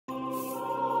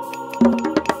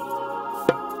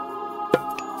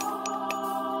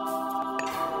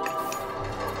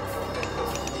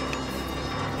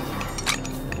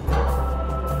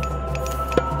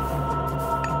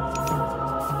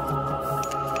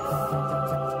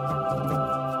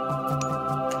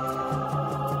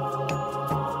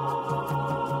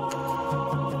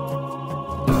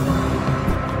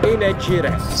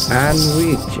And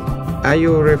which are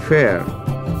you refer?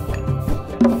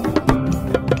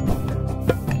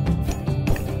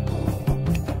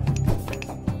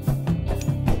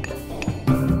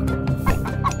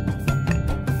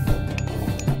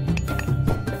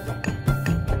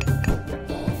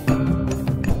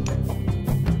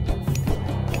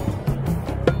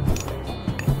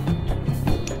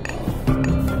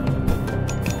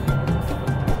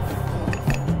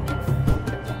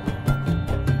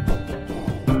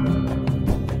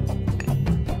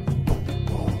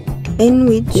 In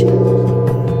which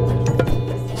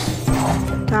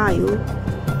tayo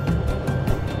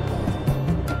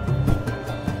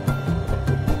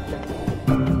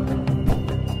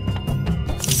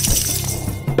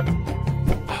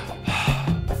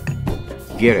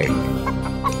Gerek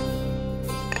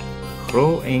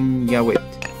Kro en Yawet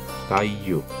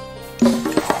tayo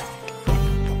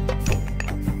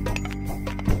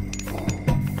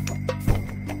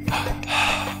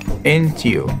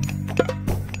Entio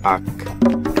Ak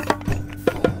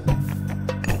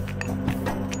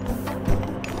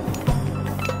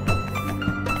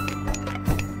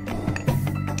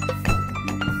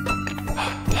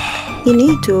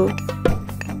ini to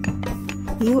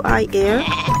UIR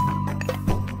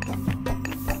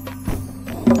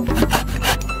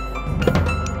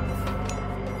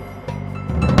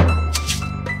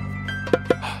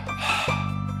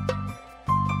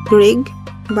Greg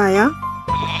Baya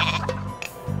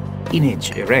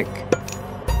Inij Erek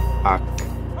Ak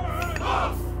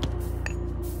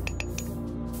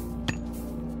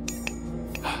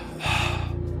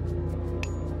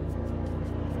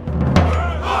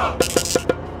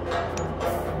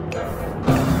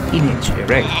Inij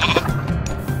Erek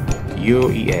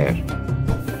UER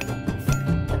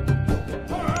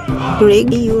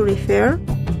Greg you refer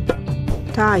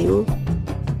tayo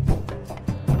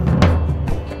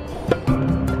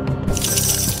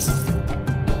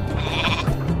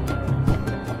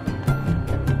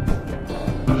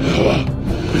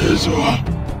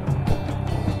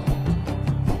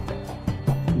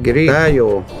Gri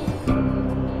tayo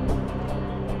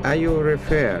Ayo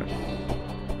refer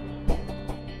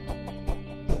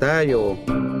Tayo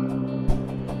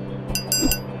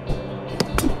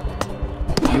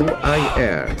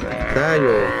UIR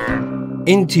Tayo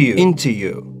Into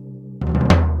you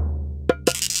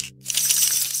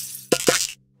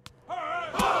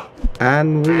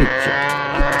And which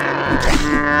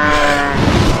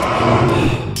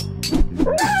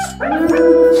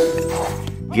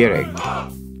Gerek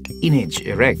Inij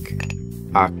Erek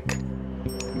Ak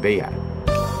Bea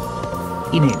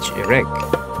Inij Erek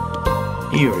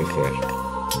Urifer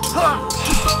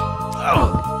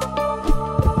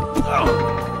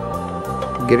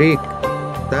Greek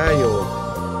tayo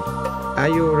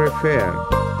Ayo refer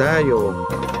tayo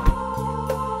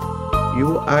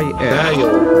UIR tayo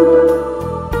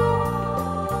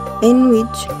in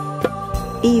which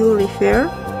you refer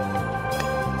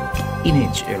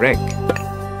Inij Erek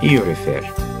Urifer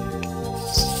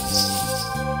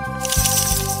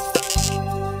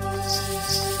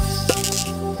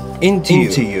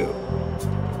Into you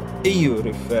You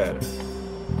refer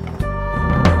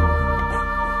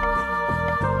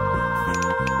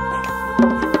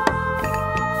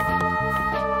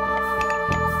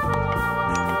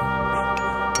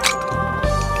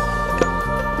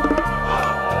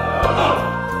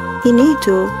ini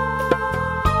to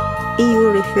you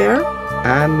refer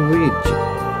And which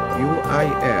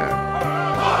UIR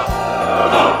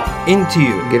Into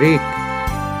you Greek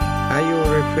You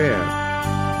refer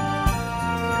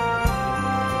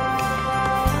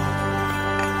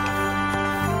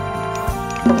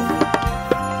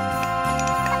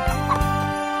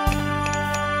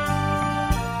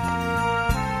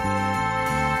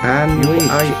And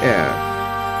UIR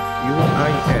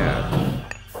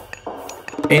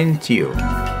Into you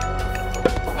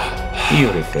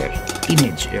refer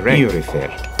Image Erect You refer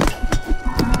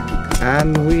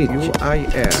And which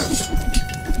UIR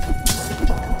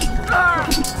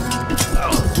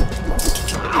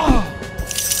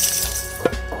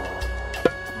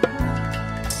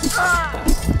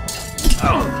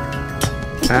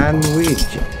And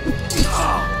which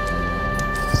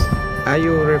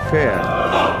you refer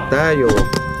Tayo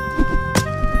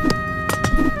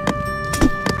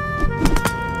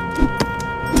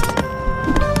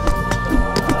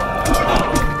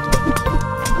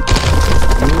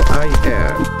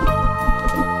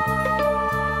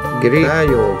Greek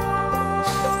tayo.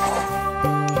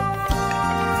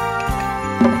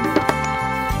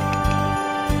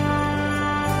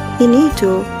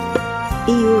 Inito.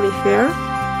 You refer.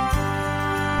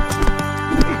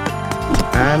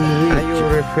 And which you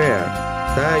refer.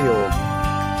 Tayo.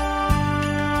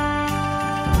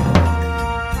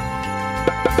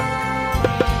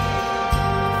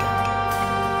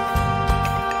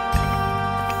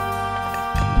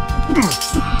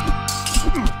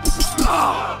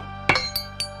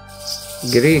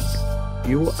 Greek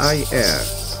UIR.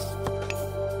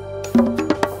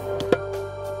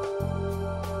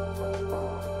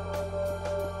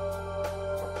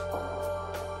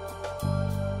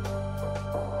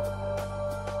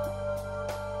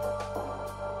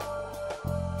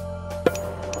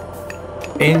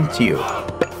 Entio.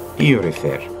 You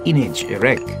refer. Image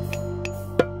rec.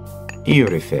 You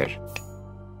refer.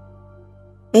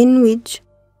 In which.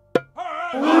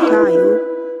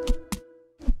 Tayo.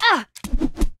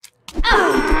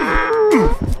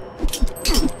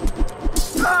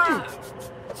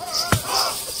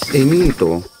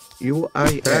 Inito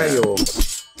UIR. Tayo.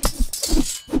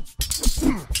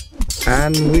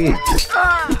 And which.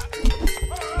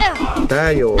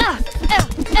 Tayo.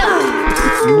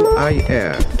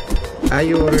 UIR.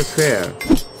 You refer.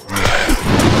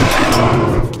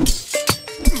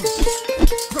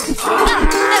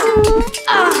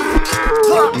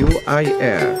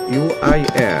 UIR.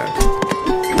 UIR.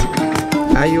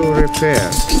 You refer.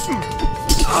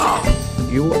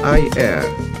 UIR.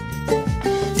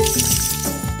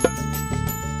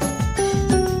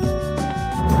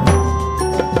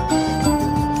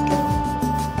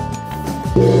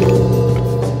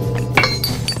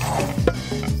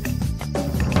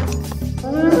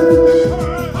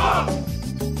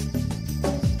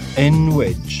 In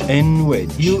which. In which.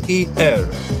 UER.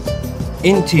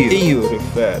 Into you. You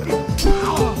refer.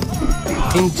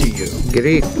 Into you.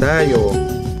 Greek tayo.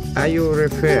 You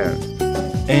refer.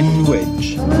 In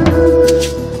which.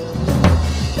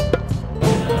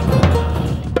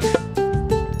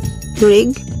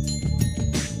 Rig.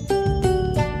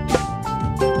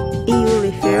 You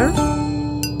refer.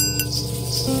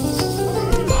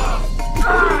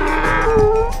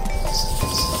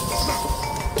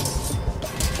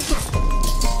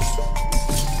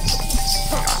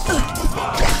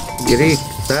 Greek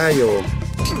tayo.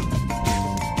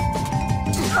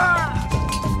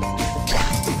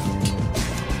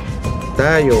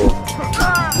 Tayo.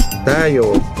 Tayo.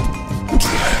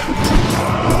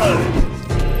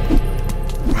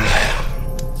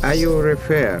 You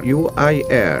refer.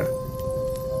 UIR.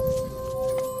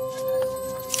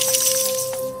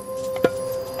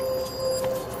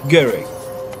 Gehrig.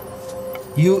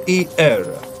 UER.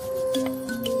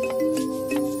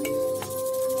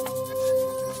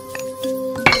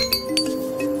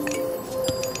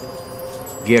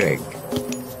 Gehrig.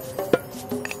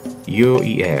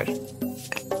 UER.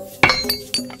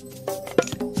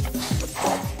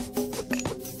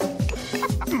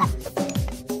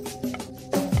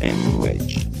 In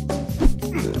which.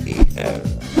 UER.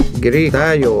 Greek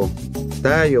tayo.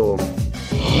 Tayo.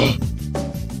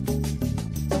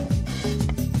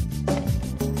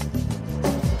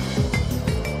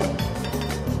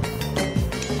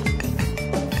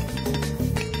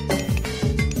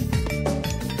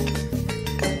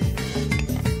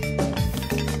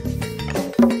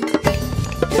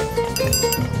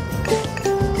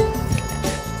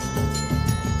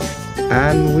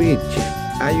 And which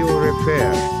you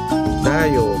refer.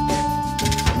 Tayo.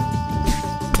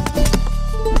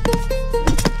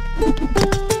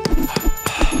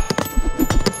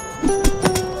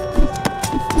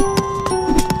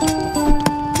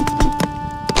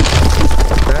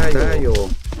 Tayo.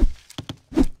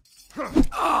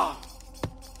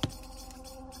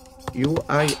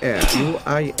 UIR.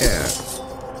 UIR.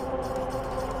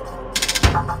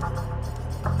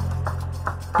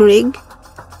 Rig.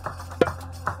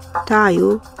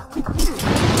 Tayo.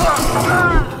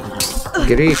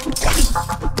 Greek.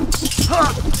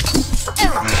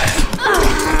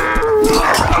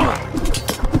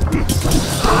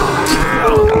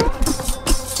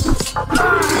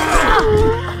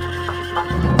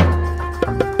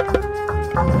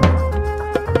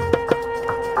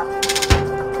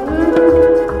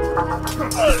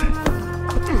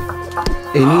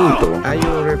 Inito.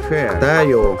 You refer.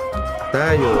 Tayo.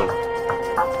 Tayo.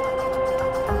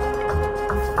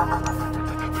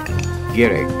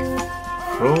 Gehrig.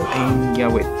 Pro in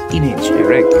Yawit. Image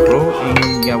erect. Pro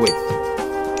in Yawit.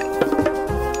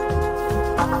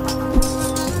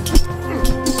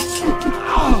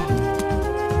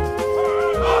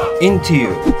 Into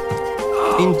you.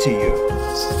 Into you.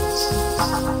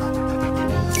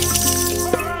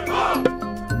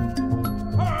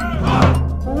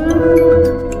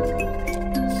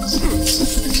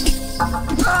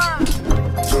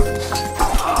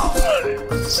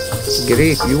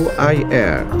 Greek,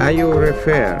 UIR. Are you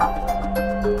refer?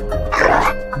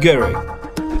 Gary.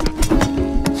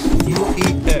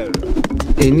 UER.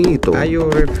 Enito. Are you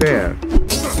refer?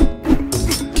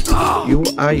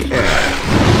 UIR.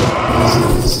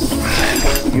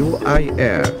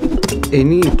 UIR.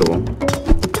 Enito.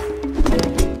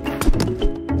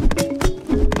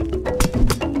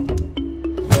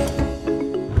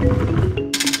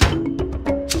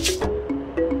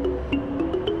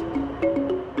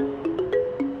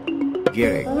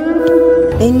 Gary.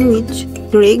 In which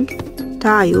rig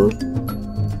tayo?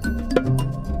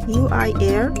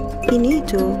 UIR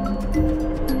inito.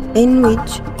 In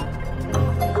which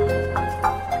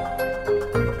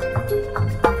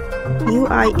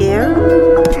UIR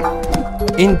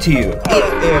Into you.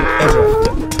 Aircraft.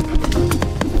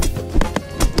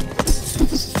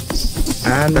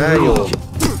 And tayo.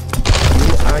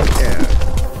 UIR.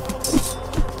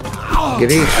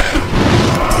 Greek.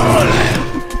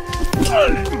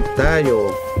 Tayo.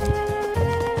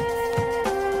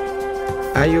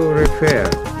 Are you refer?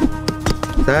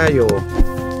 Tayo.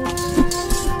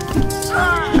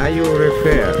 Are you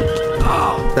refer?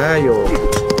 Tayo.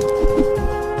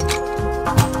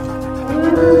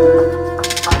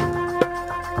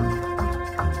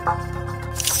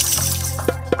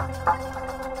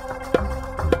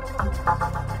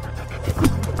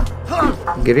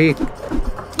 Greek.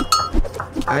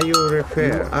 Are you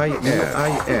refer?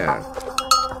 IR.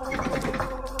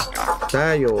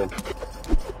 Tayo.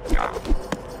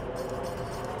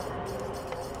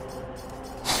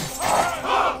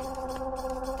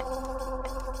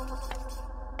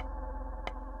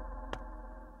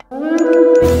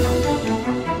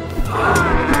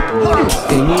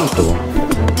 Enito.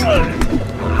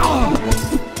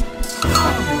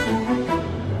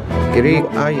 Greek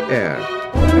IR.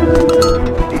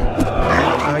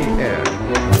 IR.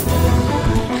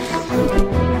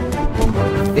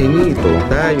 Enito.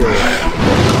 Tayo.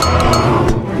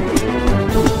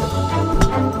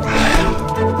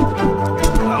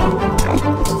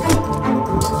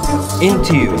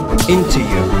 Into you. Into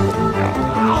you.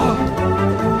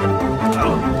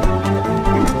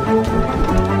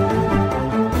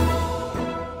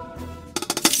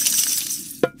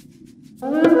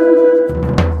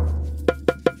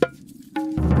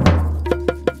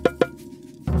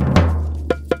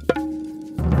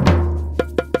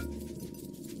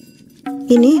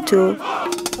 inito.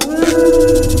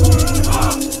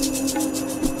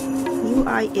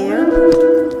 UIR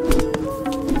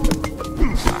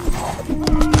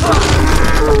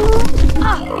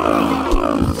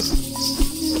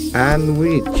And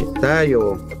which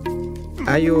tayo?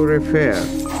 Are you refer?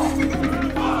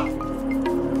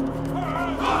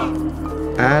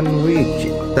 And which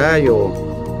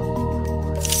tayo?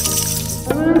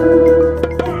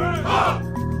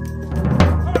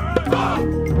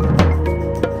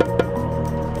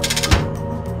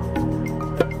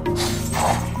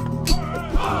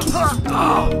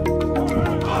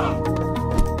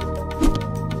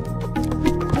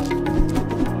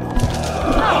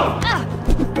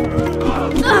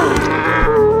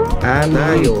 And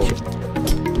tayo.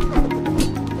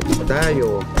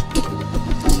 Tayo.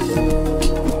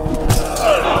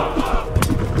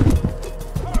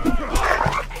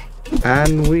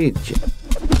 And which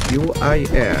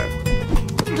UIR.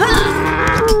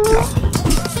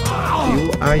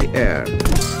 UIR.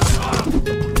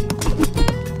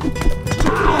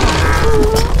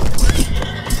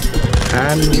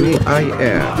 And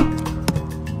UIR.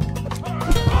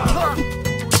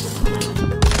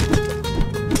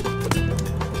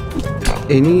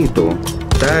 Enito.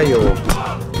 Tayo.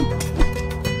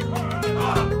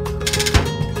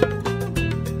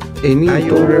 Enito. Are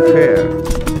you refer?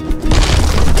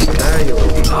 Tayo.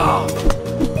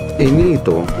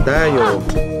 Enito. Tayo.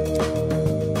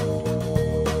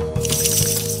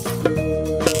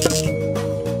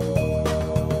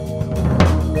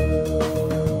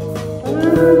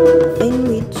 in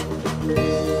which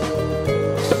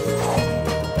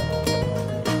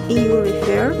you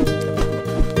refer?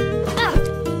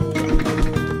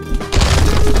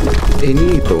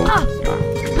 Enito.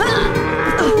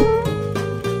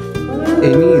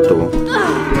 Enito.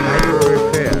 Are you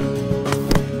refer?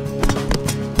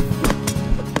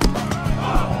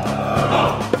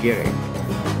 Gary.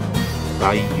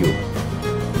 Tayo.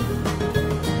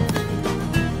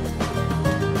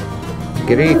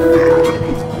 Greek.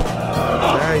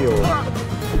 Tayo.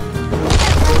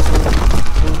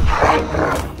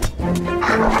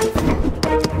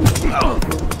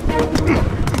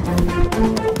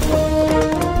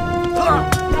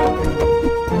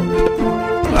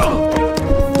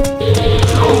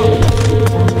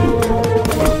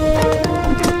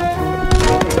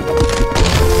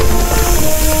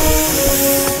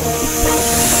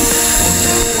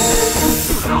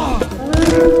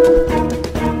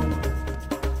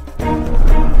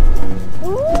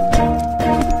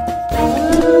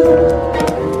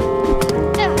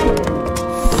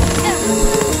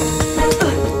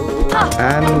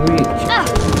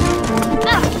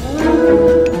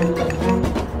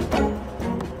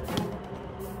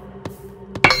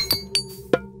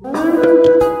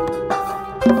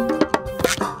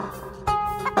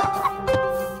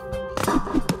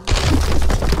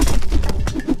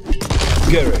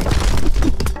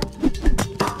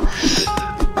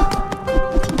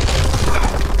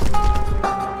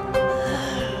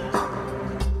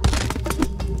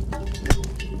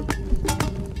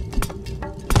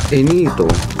 Inito.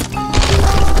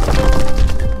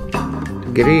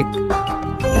 Greek.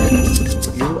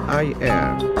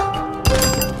 UIR.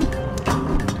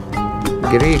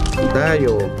 Greek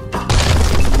tayo.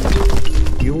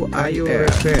 Are you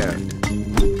refer?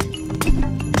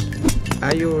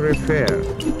 Are you refer?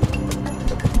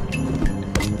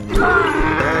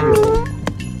 Tayo.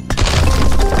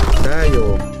 Tayo.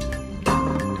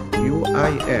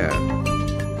 UIR.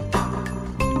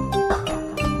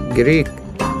 Greek